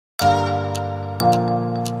Hey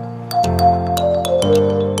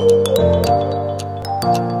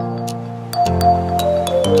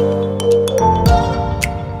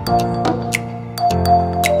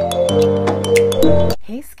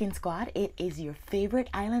Skin Squad, it is your favorite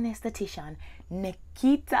island esthetician,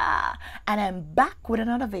 Nikita, and I'm back with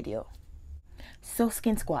another video. So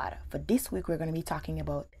Skin Squad, for this week we're going to be talking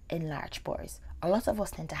about enlarged pores. A lot of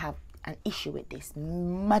us tend to have an issue with this.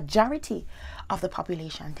 Majority of the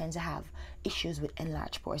population tends to have issues with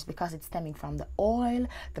enlarged pores because it's stemming from the oil,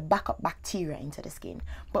 the backup bacteria into the skin.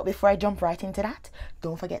 But before I jump right into that,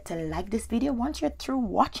 don't forget to like this video once you're through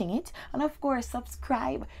watching it, and of course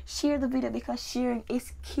subscribe, share the video because sharing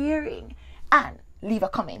is caring, and leave a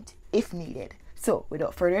comment if needed. So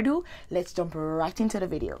without further ado, let's jump right into the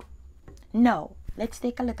video. Now let's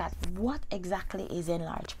take a look at what exactly is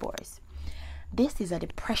enlarged pores. This is a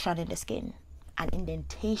depression in the skin, an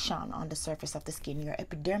indentation on the surface of the skin, your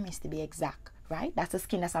epidermis to be exact, right? That's the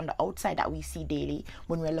skin that's on the outside that we see daily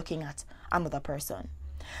when we're looking at another person.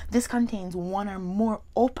 This contains one or more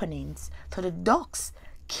openings to the ducts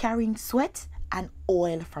carrying sweat and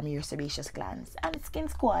oil from your sebaceous glands. And Skin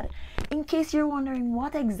Squad, in case you're wondering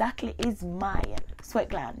what exactly is my sweat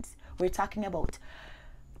glands, we're talking about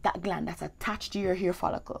that gland that's attached to your hair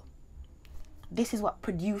follicle. This is what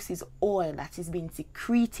produces oil that is being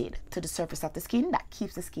secreted to the surface of the skin that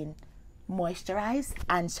keeps the skin moisturized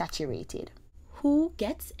and saturated. Who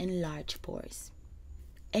gets enlarged pores?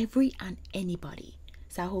 Every and anybody.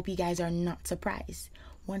 So I hope you guys are not surprised.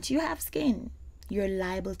 Once you have skin, you're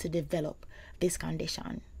liable to develop this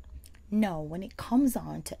condition. Now, when it comes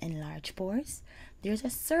on to enlarged pores, there's a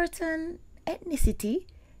certain ethnicity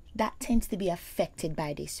that tends to be affected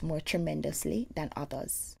by this more tremendously than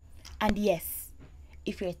others. And yes,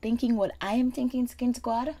 if you're thinking what I am thinking, Skin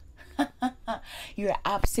Squad, you're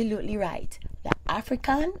absolutely right. The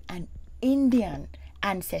African and Indian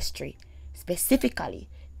ancestry specifically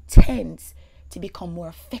tends to become more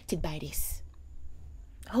affected by this.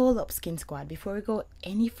 Hold up, Skin Squad. Before we go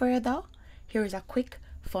any further, here is a quick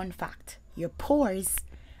fun fact. Your pores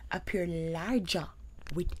appear larger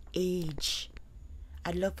with age.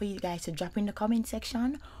 I'd love for you guys to drop in the comment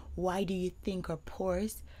section. Why do you think our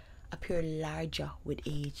pores appear larger with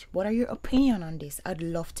age? What are your opinion on this? I'd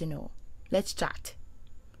love to know. Let's chat.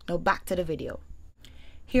 Now back to the video.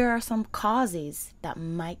 Here are some causes that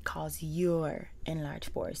might cause your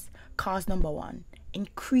enlarged pores. Cause number 1,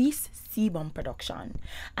 increase sebum production.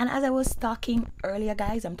 And as I was talking earlier,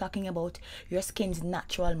 guys, I'm talking about your skin's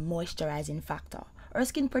natural moisturizing factor. Our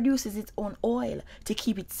skin produces its own oil to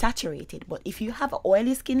keep it saturated, but if you have an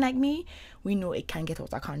oily skin like me, we know it can get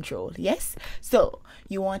out of control. Yes, so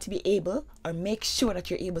you want to be able, or make sure that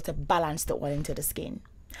you're able to balance the oil into the skin.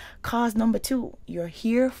 Cause number 2, your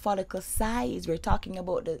hair follicle size. We're talking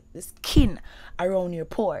about the skin around your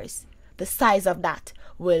pores. The size of that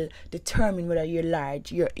will determine whether you're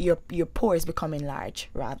large, your pores become enlarged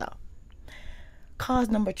rather. Cause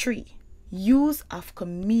number 3, use of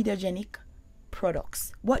comedogenic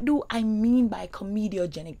products. What do I mean by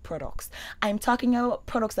comedogenic products? I'm talking about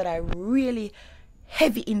products that are really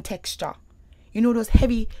heavy in texture. You know, those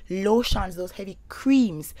heavy lotions, those heavy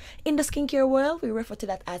creams. In the skincare world, we refer to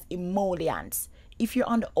that as emollients. If you're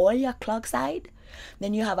on the oily or clog side,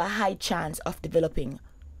 then you have a high chance of developing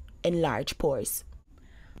enlarged pores.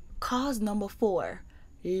 Cause number 4,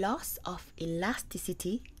 loss of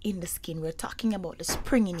elasticity in the skin. We're talking about the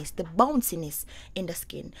springiness, the bounciness in the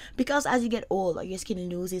skin, because as you get older, your skin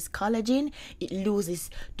loses collagen, it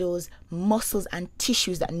loses those muscles and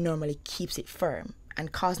tissues that normally keeps it firm.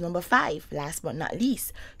 And cause number 5, last but not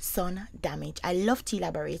least, sun damage. I love to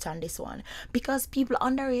elaborate on this one because people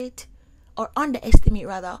underrate or underestimate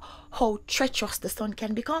rather how treacherous the sun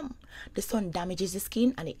can become. The sun damages the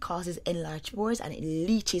skin and it causes enlarged pores and it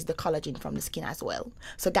leaches the collagen from the skin as well.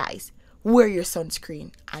 So guys, wear your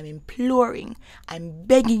sunscreen. I'm imploring, I'm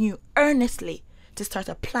begging you earnestly to start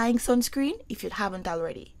applying sunscreen if you haven't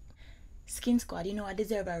already. Skin Squad, you know I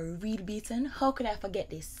deserve a real beating. How could I forget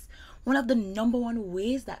this? One of the number 1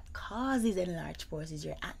 ways that causes enlarged pores is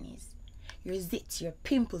your acne. Your zits, your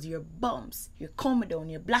pimples, your bumps, your comedone,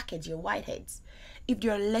 your blackheads, your whiteheads. If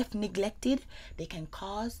they're left neglected, they can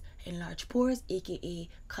cause enlarged pores, aka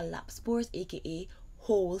collapsed pores, aka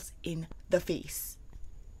holes in the face.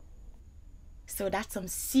 So that's some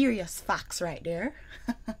serious facts right there.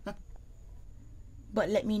 But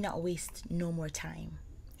let me not waste no more time.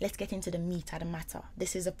 Let's get into the meat of the matter.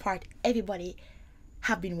 This is a part everybody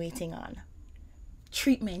have been waiting on.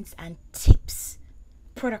 Treatments and tips,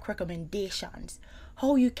 product recommendations,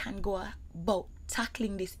 how you can go about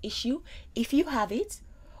tackling this issue if you have it,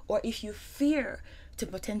 or if you fear to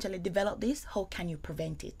potentially develop this, how can you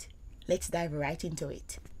prevent it? Let's dive right into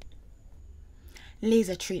it.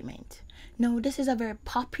 Laser treatment. Now, this is a very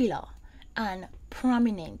popular and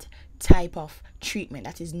prominent type of treatment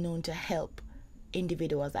that is known to help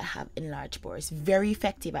individuals that have enlarged pores. Very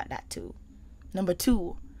effective at that too. Number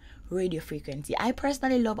 2, radio frequency. I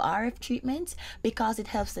personally love RF treatments because it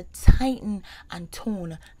helps to tighten and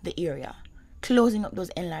tone the area, closing up those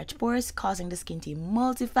enlarged pores, causing the skin to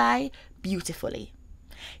emulsify beautifully.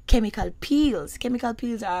 Chemical peels. Chemical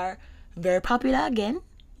peels are very popular again.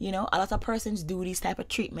 You know, a lot of persons do these type of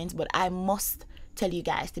treatments, but I must tell you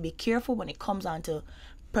guys to be careful when it comes on to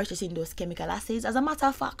purchasing those chemical acids. As a matter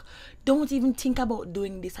of fact, don't even think about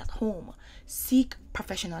doing this at home. Seek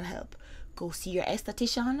professional help. Go see your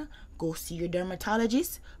esthetician, go see your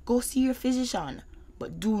dermatologist, go see your physician,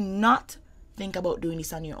 but do not think about doing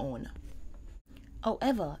this on your own.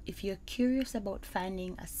 However, if you're curious about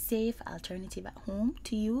finding a safe alternative at home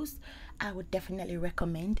to use, I would definitely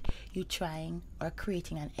recommend you trying or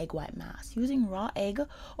creating an egg white mask using raw egg,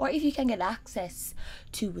 or if you can get access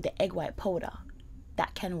to the egg white powder,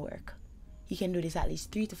 that can work. You can do this at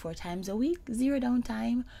least 3 to 4 times a week, 0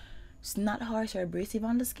 downtime. It's not harsh or abrasive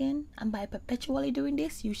on the skin, and by perpetually doing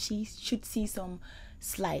this, you should see some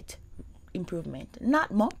slight improvement.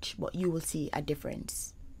 Not much, but you will see a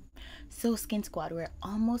difference. So Skin Squad, we're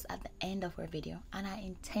almost at the end of our video, and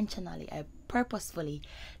I purposefully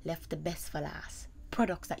left the best for last.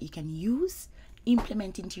 Products that you can use,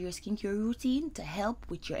 implement into your skincare routine to help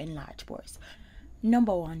with your enlarged pores.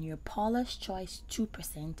 Number 1, your Paula's Choice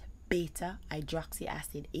 2% beta hydroxy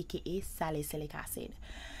acid, aka salicylic acid.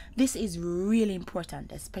 This is really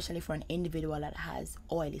important, especially for an individual that has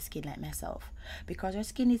oily skin like myself, because your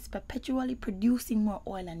skin is perpetually producing more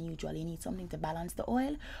oil than usual. You need something to balance the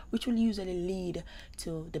oil, which will usually lead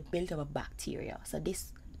to the buildup of bacteria. So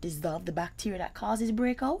this dissolves the bacteria that causes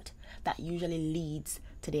breakout, that usually leads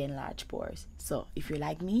to the enlarged pores. So if you're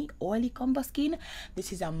like me, oily combo skin,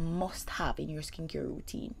 this is a must-have in your skincare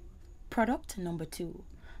routine. Product number 2,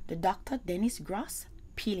 the Dr. Dennis Gross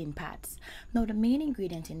peeling pads. Now, the main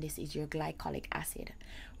ingredient in this is your glycolic acid.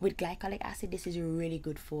 With glycolic acid, this is really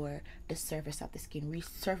good for the surface of the skin,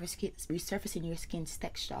 resurfacing your skin's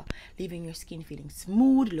texture, leaving your skin feeling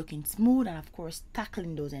smooth, looking smooth, and of course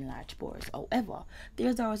tackling those enlarged pores. However,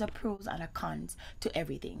 there's always a pros and a cons to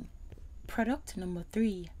everything. Product number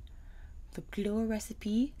 3, the Glow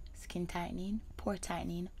Recipe Skin Tightening Pore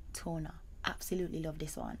Tightening Toner. Absolutely love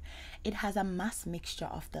this one. It has a mass mixture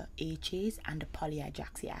of the AHAs and the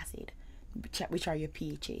polyhydroxy acid, which are your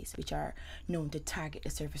PHAs, which are known to target the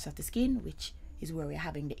surface of the skin, which is where we're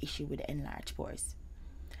having the issue with the enlarged pores.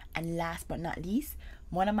 And last but not least,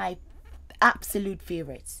 one of my absolute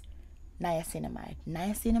favorites, niacinamide.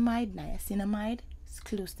 Niacinamide is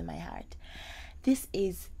close to my heart. This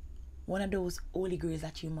is one of those holy grails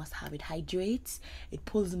that you must have. It hydrates, it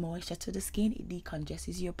pulls moisture to the skin, it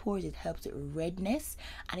decongests your pores, it helps with redness,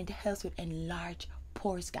 and it helps with enlarged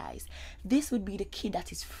pores, guys. This would be the kid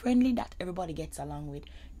that is friendly, that everybody gets along with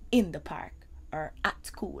in the park or at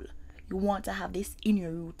school. You want to have this in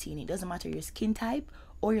your routine. It doesn't matter your skin type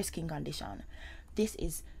or your skin condition. This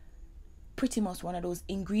is pretty much one of those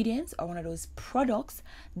ingredients or one of those products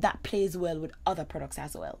that plays well with other products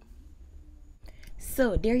as well.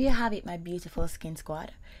 So there you have it, my beautiful Skin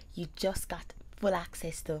Squad. You just got full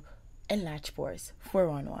access to enlarged pores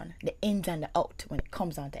 411, the ins and the out when it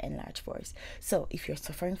comes on to enlarged pores. So if you're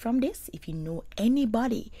suffering from this, if you know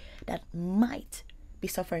anybody that might be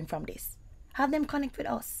suffering from this, have them connect with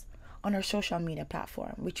us on our social media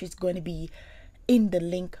platform, which is going to be in the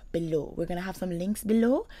link below. We're going to have some links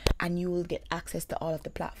below, and you will get access to all of the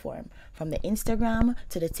platform, from the Instagram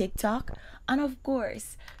to the TikTok, and of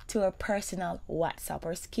course to our personal WhatsApp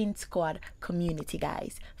or Skin Squad community,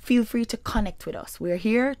 guys. Feel free to connect with us. We're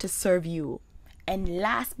here to serve you. And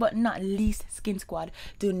last but not least, Skin Squad,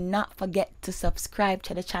 do not forget to subscribe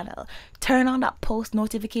to the channel. Turn on that post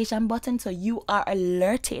notification button so you are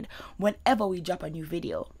alerted whenever we drop a new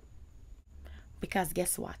video. Because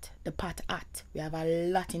guess what? The pot hot. We have a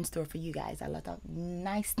lot in store for you guys. A lot of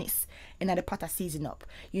niceness in the pot of season up.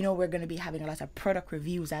 You know, we're going to be having a lot of product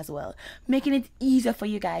reviews as well, making it easier for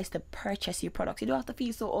you guys to purchase your products. You don't have to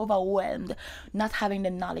feel so overwhelmed not having the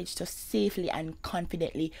knowledge to safely and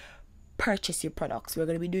confidently purchase your products. We're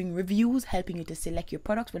going to be doing reviews, helping you to select your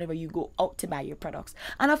products whenever you go out to buy your products.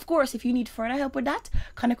 And of course, if you need further help with that,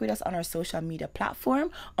 connect with us on our social media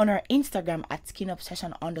platform, on our Instagram at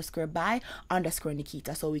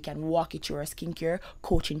skinobsession_by_Nikita, so we can walk you through our skincare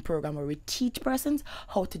coaching program where we teach persons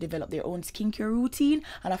how to develop their own skincare routine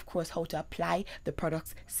and of course how to apply the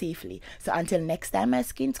products safely. So until next time, my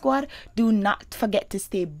Skin Squad, do not forget to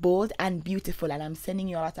stay bold and beautiful, and I'm sending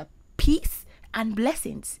you a lot of peace and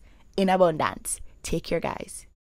blessings in abundance. Take care, guys.